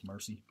sense of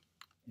mercy,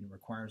 and it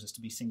requires us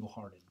to be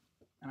single-hearted.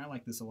 And I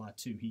like this a lot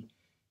too.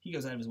 He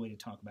goes out of his way to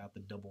talk about the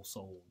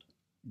double-souled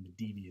and the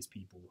devious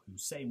people who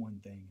say one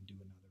thing and do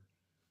another,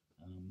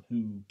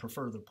 who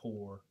prefer the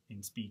poor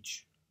in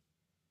speech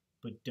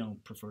but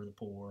don't prefer the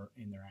poor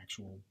in their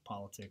actual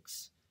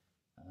politics.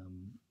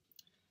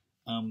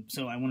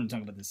 So I want to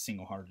talk about this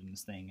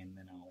single-heartedness thing, and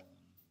then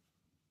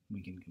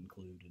we can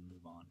conclude and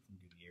move on from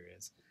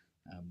Gutierrez.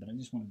 But I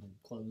just wanted to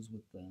close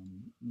with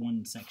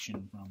one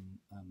section from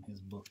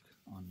his book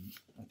on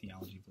a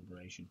theology of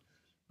liberation,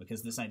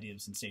 because this idea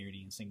of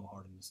sincerity and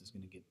single-heartedness is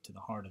going to get to the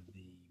heart of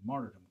the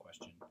martyrdom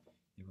question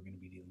that we're going to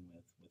be dealing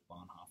with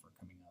Bonhoeffer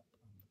coming up,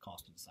 the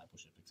cost of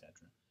discipleship, etc.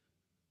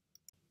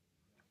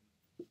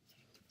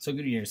 So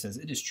Gutierrez says,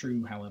 it is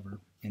true, however,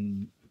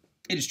 and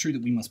it is true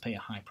that we must pay a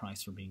high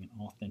price for being an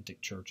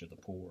authentic church of the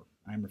poor.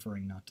 I am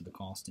referring not to the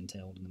cost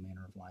entailed in the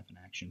manner of life and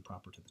action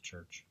proper to the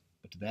church,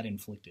 but to that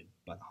inflicted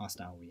by the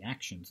hostile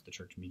reactions the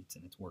church meets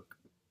in its work.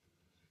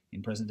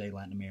 In present-day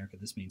Latin America,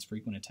 this means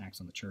frequent attacks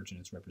on the church and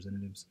its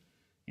representatives,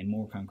 and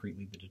more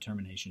concretely, the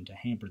determination to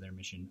hamper their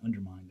mission,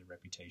 undermine their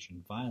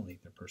reputation,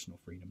 violate their personal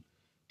freedom,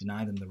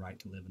 deny them the right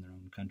to live in their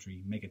own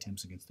country, make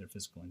attempts against their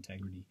physical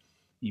integrity,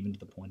 even to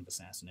the point of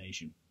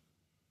assassination.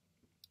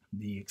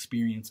 The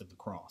experience of the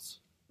cross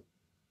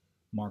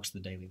marks the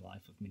daily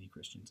life of many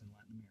Christians in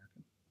Latin America.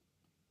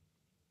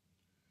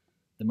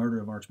 The murder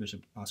of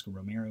Archbishop Oscar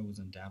Romero was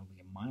undoubtedly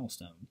a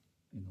milestone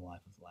in the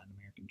life of the Latin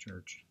American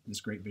church.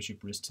 This great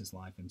bishop risked his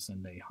life in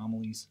Sunday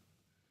homilies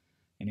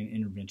and in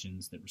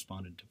interventions that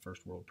responded to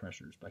first world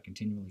pressures by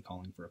continually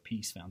calling for a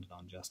peace founded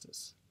on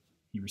justice.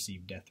 He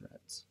received death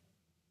threats.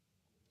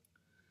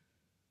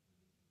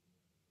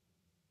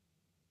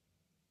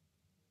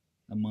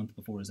 A month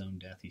before his own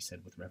death, he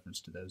said with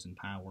reference to those in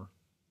power,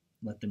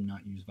 "Let them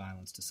not use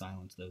violence to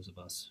silence those of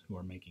us who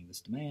are making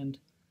this demand.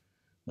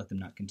 Let them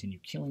not continue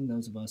killing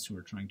those of us who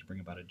are trying to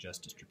bring about a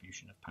just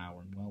distribution of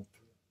power and wealth.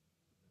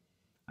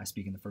 I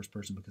speak in the first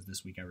person because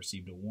this week I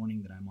received a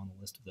warning that I am on the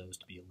list of those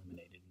to be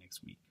eliminated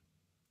next week.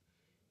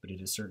 But it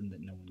is certain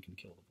that no one can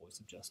kill the voice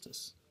of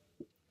justice."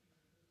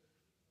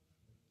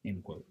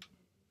 End quote.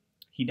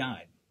 He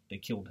died. They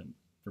killed him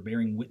for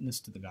bearing witness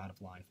to the God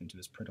of life and to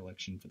his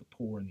predilection for the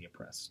poor and the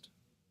oppressed.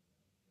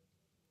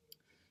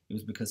 It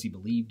was because he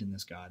believed in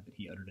this God that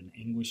he uttered an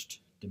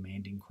anguished,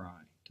 demanding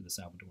cry to the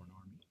Salvadoran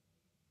army.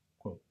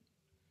 Quote,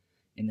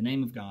 "In the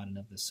name of God and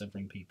of this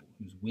suffering people,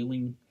 whose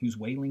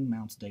wailing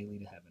mounts daily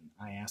to heaven,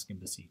 I ask and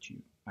beseech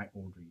you, I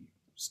order you,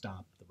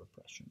 stop the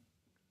repression."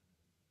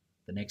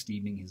 The next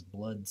evening his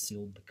blood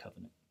sealed the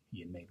covenant. he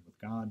had made with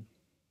God,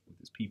 with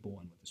his people,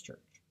 and with his church.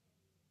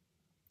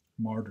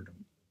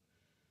 Martyrdom,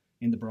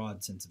 in the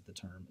broad sense of the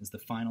term, is the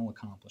final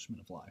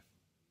accomplishment of life.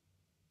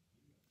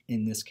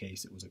 In this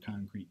case, it was a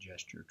concrete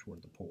gesture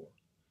toward the poor,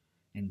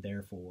 and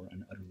therefore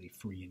an utterly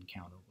free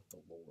encounter with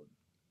the Lord.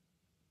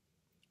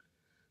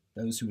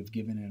 Those who have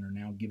given and are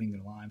now giving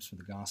their lives for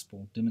the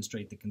gospel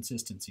demonstrate the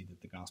consistency that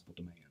the gospel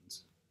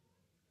demands.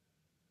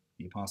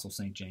 The Apostle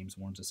St. James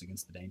warns us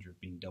against the danger of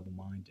being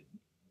double-minded,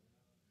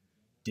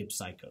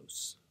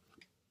 dipsychos,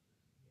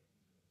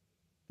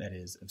 that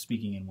is, of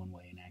speaking in one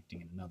way and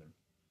acting in another.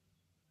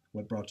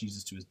 What brought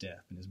Jesus to his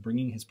death and is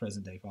bringing his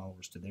present-day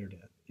followers to their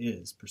death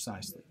is,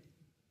 precisely,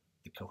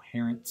 the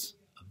coherence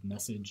of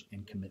message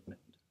and commitment.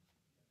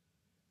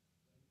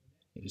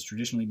 It has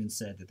traditionally been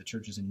said that the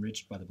church is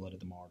enriched by the blood of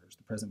the martyrs.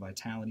 The present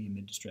vitality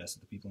amid distress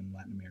of the people in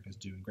Latin America is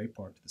due in great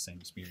part to the same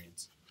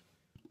experience.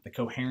 The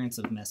coherence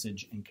of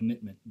message and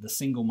commitment, the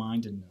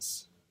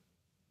single-mindedness,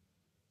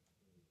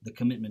 the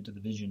commitment to the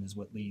vision is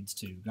what leads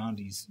to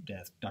Gandhi's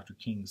death, Dr.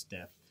 King's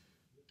death,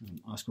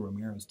 Oscar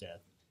Romero's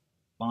death,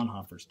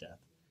 Bonhoeffer's death.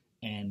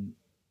 And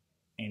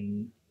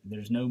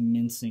there's no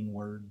mincing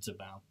words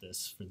about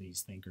this for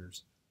these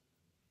thinkers.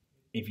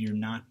 If you're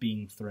not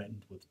being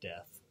threatened with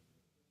death,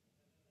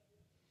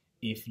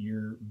 if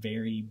your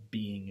very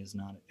being is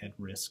not at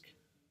risk,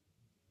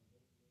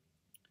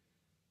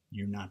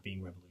 you're not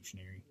being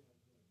revolutionary.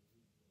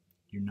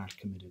 You're not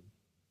committed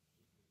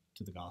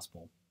to the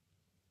gospel.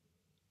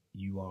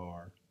 You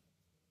are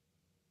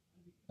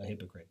a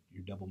hypocrite.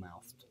 You're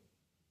double-mouthed.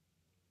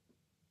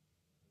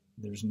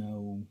 There's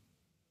no...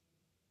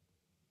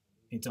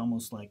 It's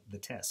almost like the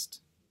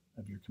test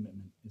of your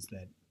commitment is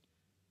that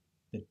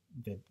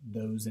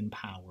those in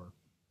power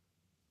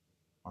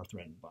are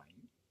threatened by you.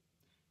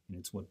 And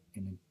it's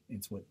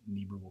what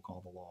Niebuhr will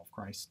call the law of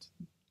Christ,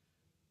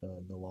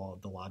 the law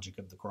of the logic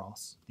of the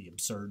cross. The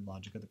absurd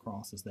logic of the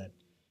cross is that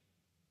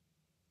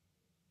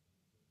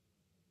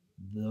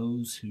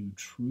those who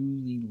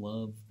truly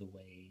love the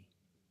way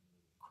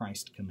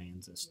Christ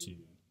commands us to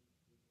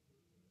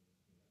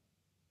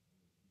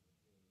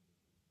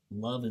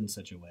love in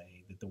such a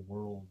way that the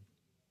world,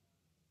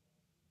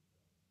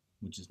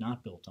 which is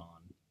not built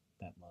on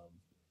that love,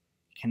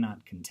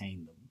 cannot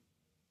contain them.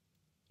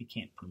 It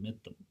can't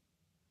permit them.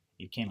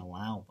 It can't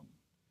allow them.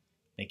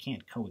 They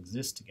can't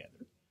coexist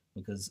together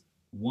because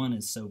one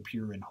is so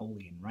pure and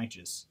holy and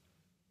righteous,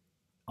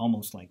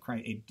 almost like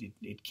Christ.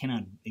 It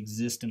cannot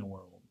exist in a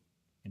world.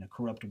 And a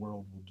corrupt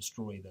world will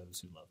destroy those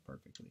who love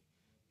perfectly.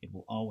 It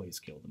will always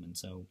kill them. And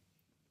so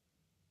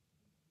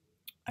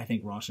I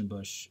think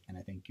Rauschenbusch and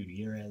I think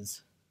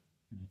Gutierrez,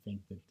 and I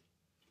think that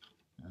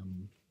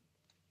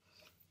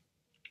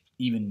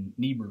even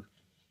Niebuhr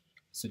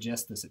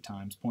suggest this at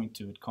times, point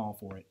to it, call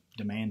for it,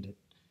 demand it,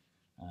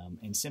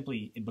 and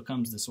simply it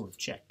becomes this sort of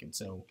check. And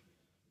so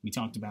we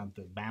talked about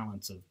the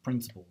balance of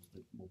principles.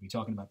 That we'll be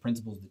talking about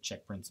principles that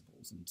check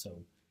principles. And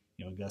so,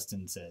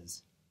 Augustine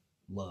says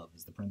love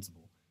is the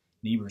principle.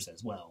 Niebuhr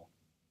says, well,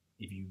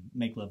 if you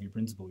make love your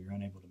principle, you're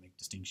unable to make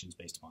distinctions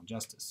based upon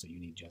justice. So you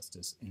need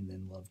justice, and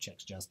then love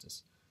checks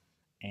justice.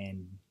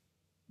 And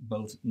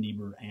both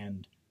Niebuhr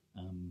and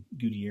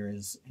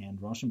Gutierrez and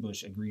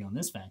Rauschenbusch agree on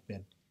this fact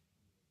that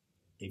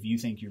if you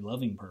think you're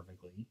loving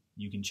perfectly,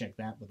 you can check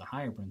that with a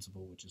higher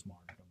principle, which is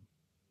martyrdom.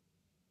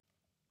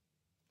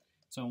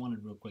 So I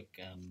wanted real quick,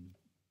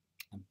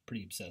 I'm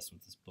pretty obsessed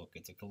with this book.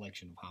 It's a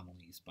collection of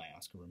homilies by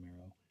Oscar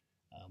Romero.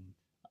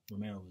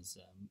 Romero was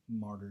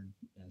martyred,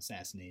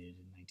 assassinated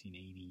in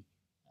 1980.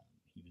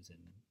 He was in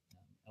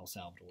El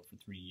Salvador for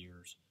 3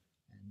 years,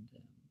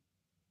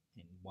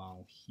 and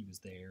while he was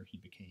there, he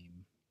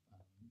became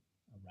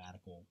a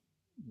radical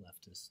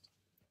leftist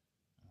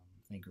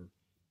thinker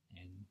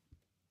and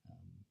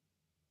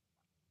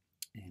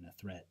a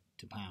threat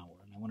to power.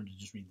 And I wanted to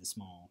just read this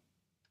small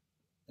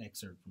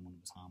excerpt from one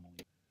of his homilies.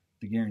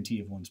 The guarantee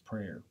of one's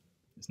prayer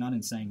is not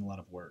in saying a lot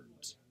of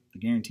words. The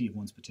guarantee of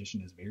one's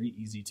petition is very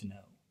easy to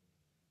know.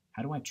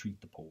 How do I treat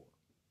the poor?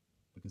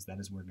 Because that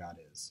is where God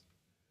is.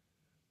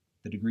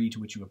 The degree to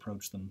which you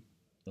approach them,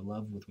 the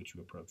love with which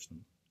you approach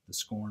them, the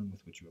scorn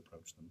with which you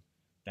approach them,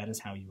 that is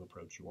how you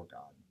approach your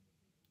God.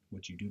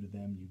 What you do to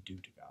them, you do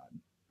to God.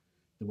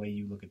 The way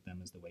you look at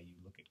them is the way you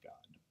look at God.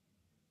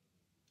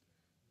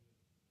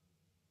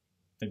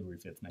 February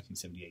 5th,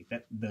 1978.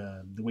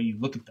 The way you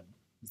look at them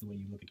is the way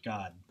you look at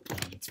God.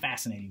 It's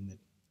fascinating that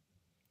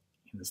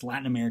this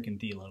Latin American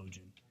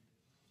theologian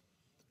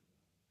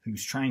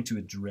who's trying to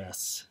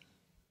address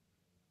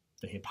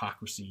the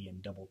hypocrisy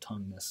and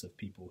double-tonguedness of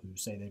people who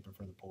say they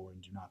prefer the poor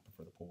and do not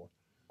prefer the poor.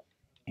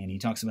 And he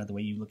talks about the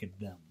way you look at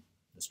them,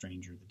 the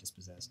stranger, the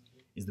dispossessed,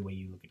 is the way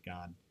you look at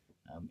God,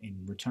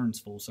 and returns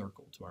full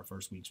circle to our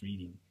first week's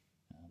reading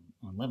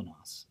on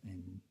Levinas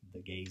and the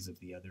gaze of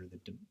the other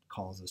that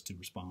calls us to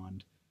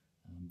respond,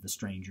 the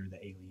stranger, the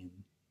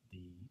alien,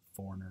 the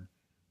foreigner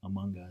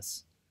among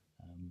us,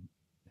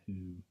 who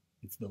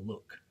it's the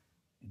look.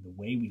 And the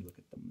way we look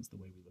at them is the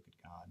way we look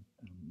at God.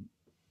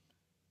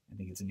 I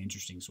think it's an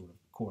interesting sort of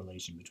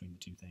correlation between the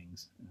two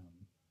things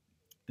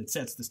that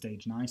sets the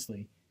stage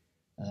nicely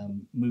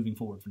moving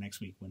forward for next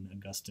week when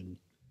Augustine,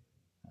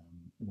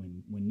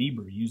 when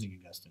Niebuhr using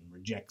Augustine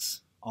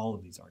rejects all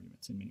of these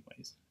arguments in many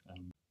ways.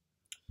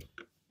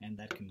 And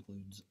that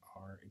concludes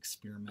our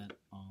experiment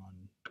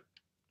on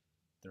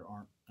there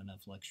aren't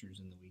enough lectures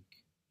in the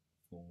week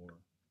for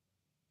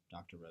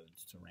Dr.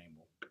 Rhodes to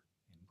ramble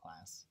in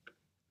class,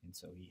 and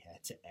so he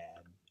had to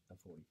add a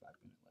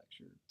 45-minute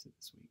lecture to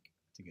this week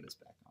to get us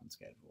back on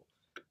schedule.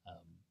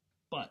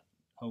 But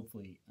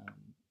hopefully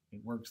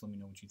it works. Let me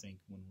know what you think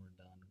when we're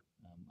done.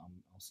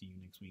 I'll see you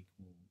next week.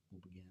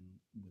 We'll begin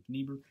with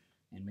Niebuhr,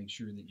 and make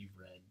sure that you've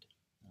read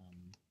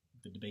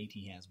the debate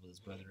he has with his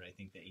brother. I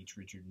think the H.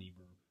 Richard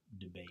Niebuhr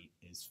debate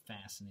is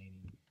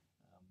fascinating.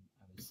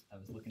 I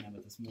was looking at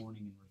it this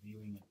morning and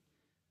reviewing it.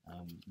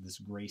 This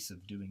Grace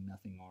of Doing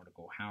Nothing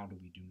article, How Do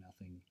We Do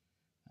Nothing?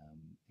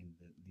 And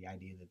the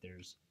idea that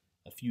there's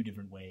a few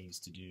different ways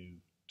to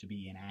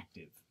be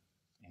inactive,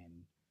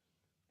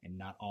 and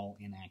not all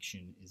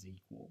inaction is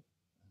equal.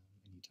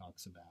 And he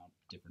talks about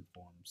different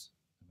forms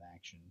of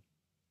action.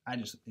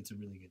 It's a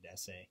really good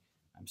essay.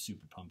 I'm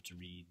super pumped to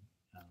read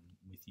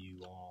with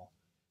you all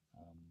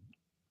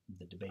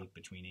the debate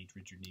between H.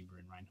 Richard Niebuhr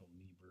and Reinhold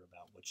Niebuhr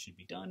about what should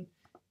be done,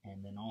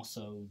 and then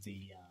also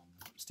the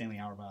Stanley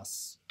Auerbach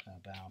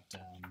about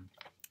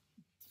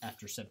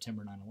after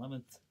September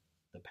 9/11,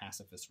 the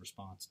pacifist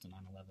response to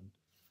 9/11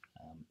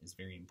 is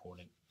very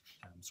important,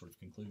 sort of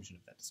conclusion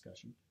of that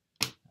discussion.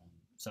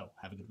 So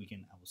have a good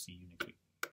weekend. I will see you next week.